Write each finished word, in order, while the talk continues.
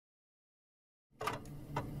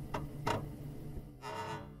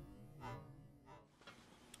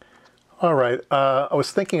All right, I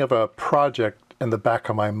was thinking of a project in the back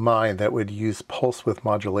of my mind that would use pulse width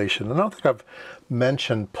modulation. And I don't think I've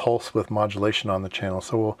mentioned pulse width modulation on the channel,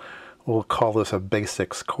 so we'll call this a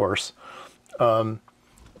basics course.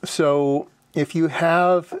 So if you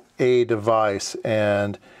have a device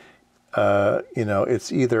and you know,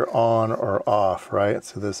 it's either on or off, right?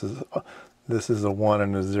 So this is a 1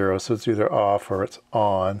 and a 0, so it's either off or it's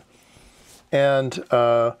on. And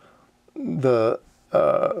the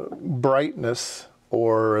brightness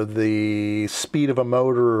or the speed of a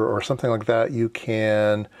motor or something like that, you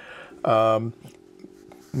can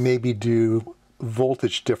maybe do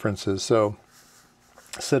voltage differences. So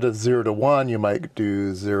instead of 0 to 1, you might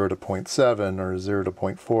do 0 to 0.7 or 0 to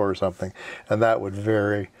 0.4 or something, and that would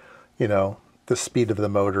vary, you know, the speed of the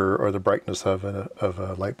motor or the brightness of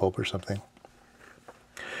a light bulb or something.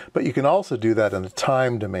 But you can also do that in the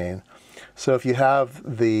time domain. So if you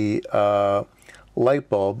have the light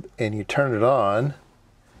bulb and you turn it on,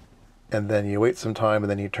 and then you wait some time,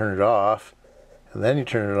 and then you turn it off, and then you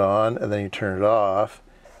turn it on, and then you turn it off,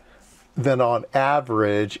 then on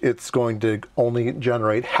average, it's going to only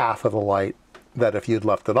generate half of the light that if you'd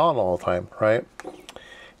left it on all the time, right?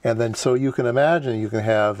 And then so you can imagine you can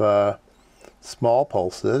have small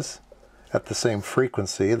pulses at the same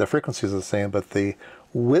frequency. The frequency is the same, but the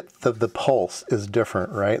width of the pulse is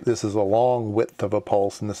different, right? This is a long width of a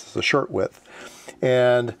pulse, and this is a short width.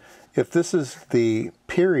 And if this is the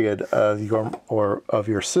period of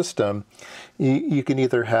your system, you can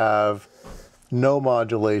either have no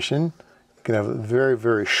modulation, you can have a very,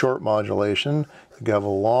 very short modulation, you could have a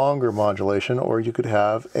longer modulation, or you could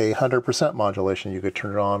have 100% modulation. You could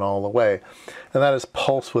turn it on all the way. And that is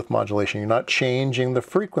pulse width modulation. You're not changing the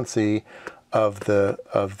frequency of the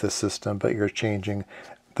system, but you're changing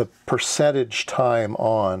the percentage time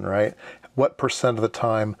on, right? What percent of the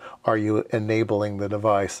time are you enabling the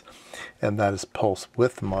device? And that is pulse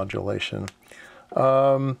width modulation.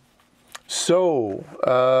 So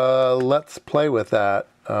let's play with that.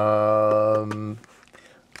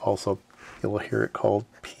 Also, you'll hear it called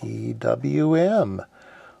PWM,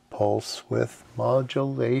 pulse width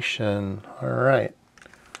modulation. All right.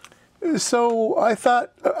 So I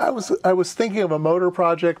thought I was thinking of a motor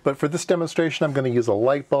project, but for this demonstration, I'm going to use a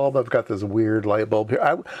light bulb. I've got this weird light bulb here.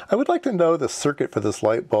 I would like to know the circuit for this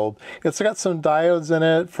light bulb. It's got some diodes in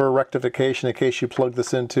it for rectification in case you plug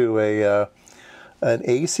this into an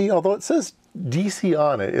AC, although it says DC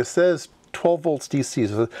on it. It says 12 volts DC.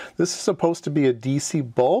 So this is supposed to be a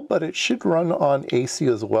DC bulb, but it should run on AC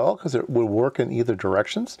as well because it will work in either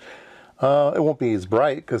directions. It won't be as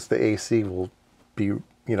bright because the AC will be,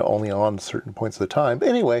 you know, only on certain points of the time. But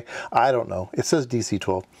anyway, I don't know. It says DC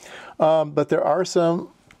 12. But there are some,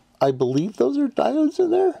 I believe those are diodes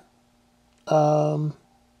in there.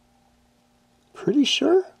 Pretty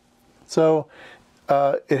sure. So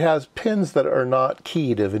it has pins that are not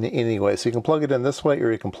keyed in any way. So you can plug it in this way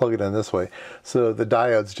or you can plug it in this way. So the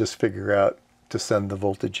diodes just figure out to send the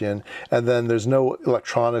voltage in. And then there's no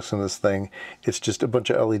electronics in this thing. It's just a bunch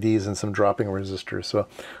of LEDs and some dropping resistors. So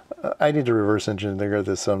I need to reverse engineer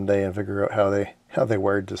this someday and figure out how they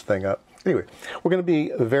wired this thing up. Anyway, we're going to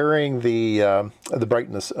be varying the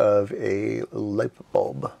brightness of a light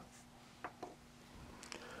bulb.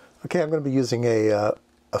 Okay, I'm going to be using a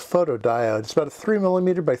photodiode. It's about a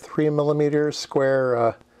 3mm by 3mm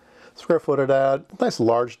square photodiode. Nice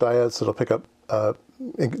large diode, so it'll pick up,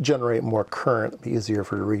 generate more current. It'll be easier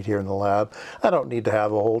for to read here in the lab. I don't need to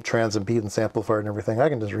have a whole transimpedance amplifier and everything. I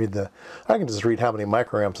can just read how many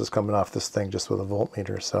microamps is coming off this thing just with a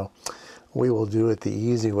voltmeter. So we will do it the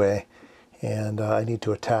easy way, and I need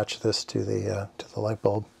to attach this to the light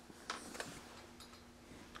bulb.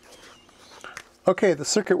 Okay, the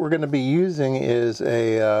circuit we're going to be using is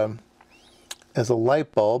a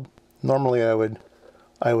light bulb. Normally, I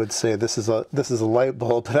would say this is a light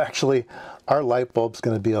bulb, but actually, our light bulb is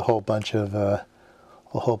going to be a whole bunch of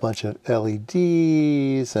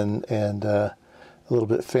LEDs and a little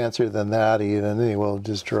bit fancier than that even. Anyway, we'll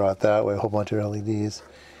just draw it that way, a whole bunch of LEDs,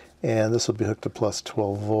 and this will be hooked to plus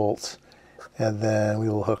 12 volts, and then we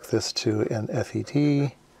will hook this to an FET,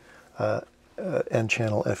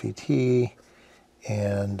 N-channel FET.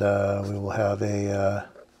 And we will have a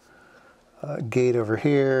gate over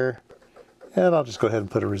here, and I'll just go ahead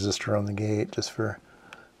and put a resistor on the gate just for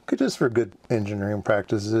good engineering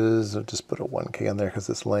practices. I'll just put a 1K in there because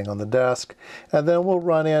it's laying on the desk, and then we'll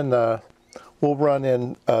run in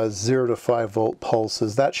 0 to 5 volt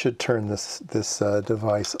pulses. That should turn this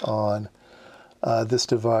device on. This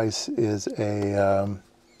device is a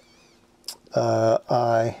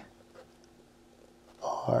IRF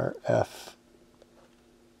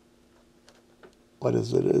what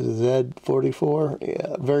is it, Z44?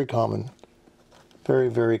 Yeah, very common. Very,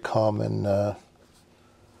 very common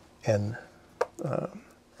N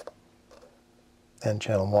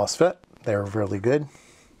channel MOSFET. They're really good.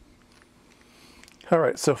 All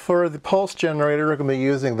right, so for the pulse generator, we're going to be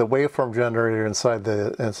using the waveform generator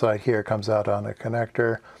inside here. It comes out on a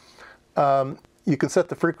connector. You can set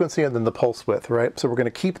the frequency and then the pulse width, right? So we're going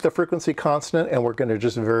to keep the frequency constant and we're going to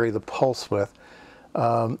just vary the pulse width.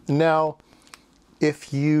 Now,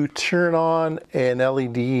 if you turn on an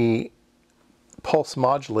LED pulse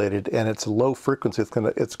modulated and it's low frequency,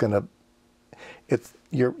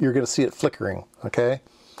 you're gonna see it flickering. Okay,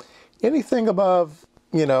 anything above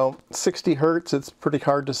 60 hertz, it's pretty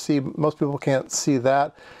hard to see. Most people can't see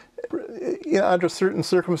that. Under certain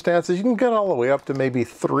circumstances, you can get all the way up to maybe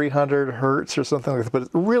 300 hertz or something like that, but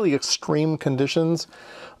really extreme conditions.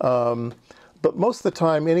 But most of the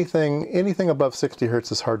time, anything above 60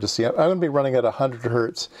 hertz is hard to see. I'm going to be running at 100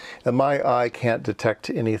 hertz, and my eye can't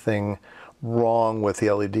detect anything wrong with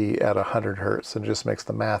the LED at 100 hertz. It just makes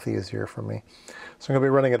the math easier for me. So I'm going to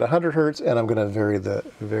be running at 100 hertz, and I'm going to vary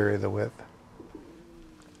the width.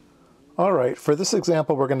 All right, for this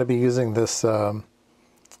example, we're going to be using this LED.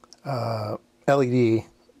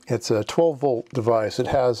 It's a 12-volt device. It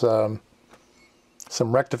has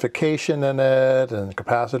some rectification in it and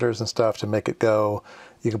capacitors and stuff to make it go.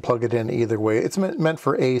 You can plug it in either way. It's meant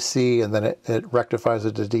for AC, and then it rectifies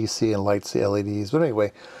it to DC and lights the LEDs. But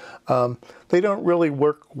anyway, they don't really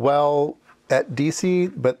work well at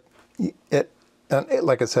DC, but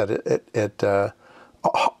like I said,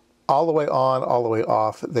 all the way on, all the way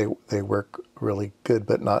off, they work really good,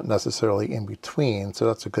 but not necessarily in between. So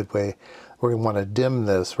that's a good way. We're going to want to dim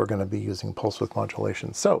this. We're going to be using pulse width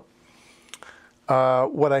modulation. So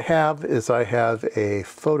what I have is I have a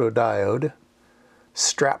photodiode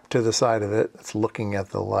strapped to the side of it. It's looking at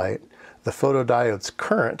the light. The photodiode's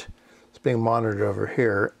current is being monitored over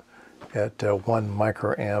here at 1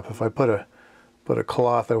 microamp. If I put a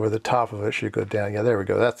cloth over the top of it, it should go down. Yeah, there we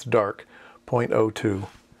go. That's dark, 0.02.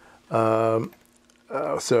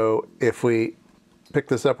 So if we pick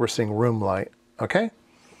this up, we're seeing room light, okay?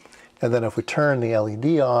 And then if we turn the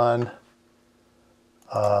LED on,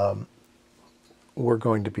 we're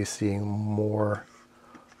going to be seeing more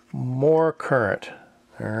current,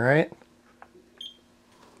 all right?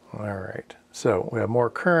 All right, so we have more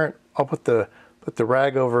current. I'll put the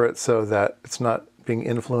rag over it so that it's not being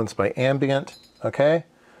influenced by ambient, okay?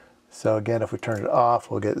 So again, if we turn it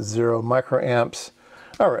off, we'll get 0 microamps.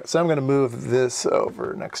 All right, so I'm gonna move this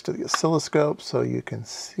over next to the oscilloscope so you can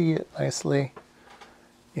see it nicely.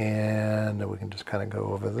 And we can just kind of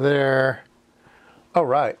go over there. All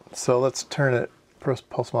right, so let's turn it,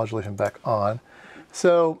 pulse modulation back on.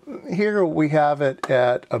 So here we have it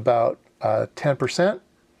at about 10%.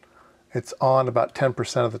 It's on about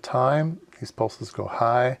 10% of the time. These pulses go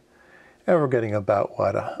high. And we're getting about,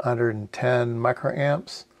 what, 110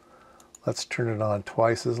 microamps. Let's turn it on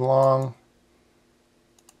twice as long.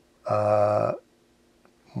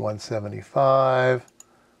 175.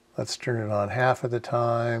 Let's turn it on half of the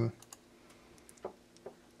time.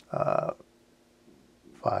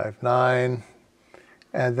 5.9.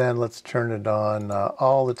 And then let's turn it on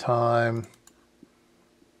all the time.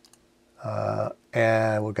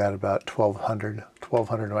 And we've got about 1200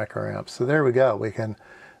 microamps. So there we go. We can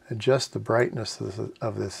adjust the brightness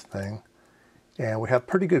of this thing. And we have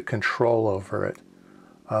pretty good control over it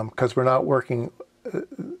because we're not working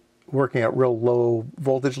at real low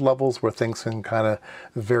voltage levels where things can kind of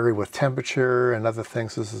vary with temperature and other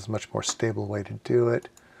things. This is a much more stable way to do it.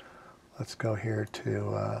 Let's go here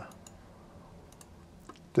to,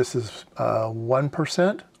 this is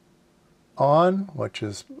 1% on, which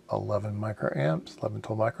is 11 microamps, 11,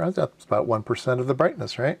 12 microns. That's about 1% of the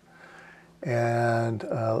brightness, right? And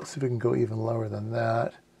let's see if we can go even lower than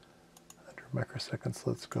that. 100 microseconds,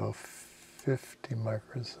 let's go 50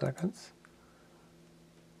 microseconds.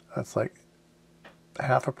 That's like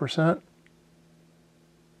 0.5%.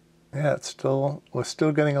 Yeah, we're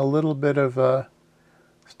still getting a little bit of light.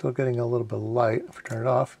 If we turn it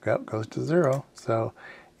off, it goes to 0. So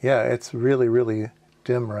yeah, it's really, really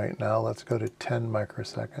dim right now. Let's go to 10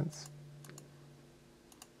 microseconds.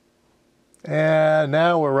 And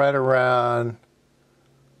now we're right around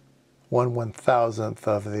 1/1000th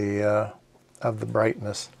of the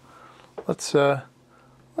brightness. Let's did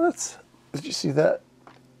you see that?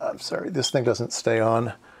 I'm sorry, this thing doesn't stay on.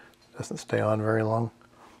 It doesn't stay on very long.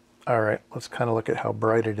 All right, let's kind of look at how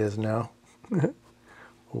bright it is now.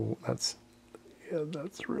 Oh, that's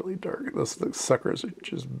really dark. Those suckers are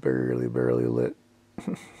just barely lit.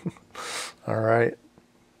 All right.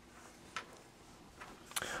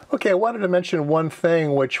 Okay, I wanted to mention one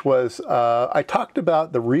thing, which was I talked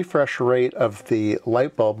about the refresh rate of the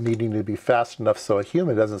light bulb needing to be fast enough so a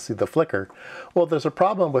human doesn't see the flicker. Well, there's a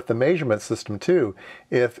problem with the measurement system too.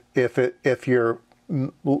 If your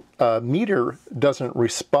meter doesn't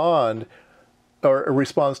respond, or it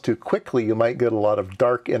responds too quickly, you might get a lot of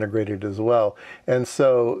dark integrated as well. And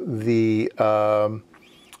so this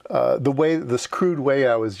crude way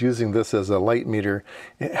I was using this as a light meter,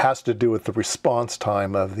 it has to do with the response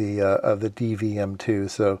time of the DVM2.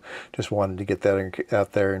 So just wanted to get that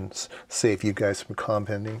out there and save you guys from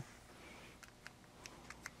commenting.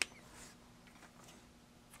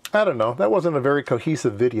 I don't know, that wasn't a very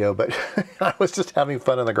cohesive video, but I was just having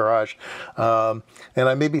fun in the garage. And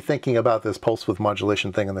I may be thinking about this pulse width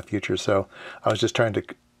modulation thing in the future, so I was just trying to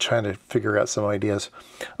figure out some ideas.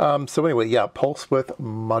 So anyway, yeah, pulse width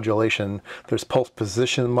modulation. There's pulse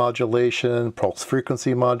position modulation, pulse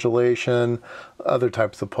frequency modulation, other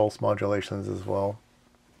types of pulse modulations as well.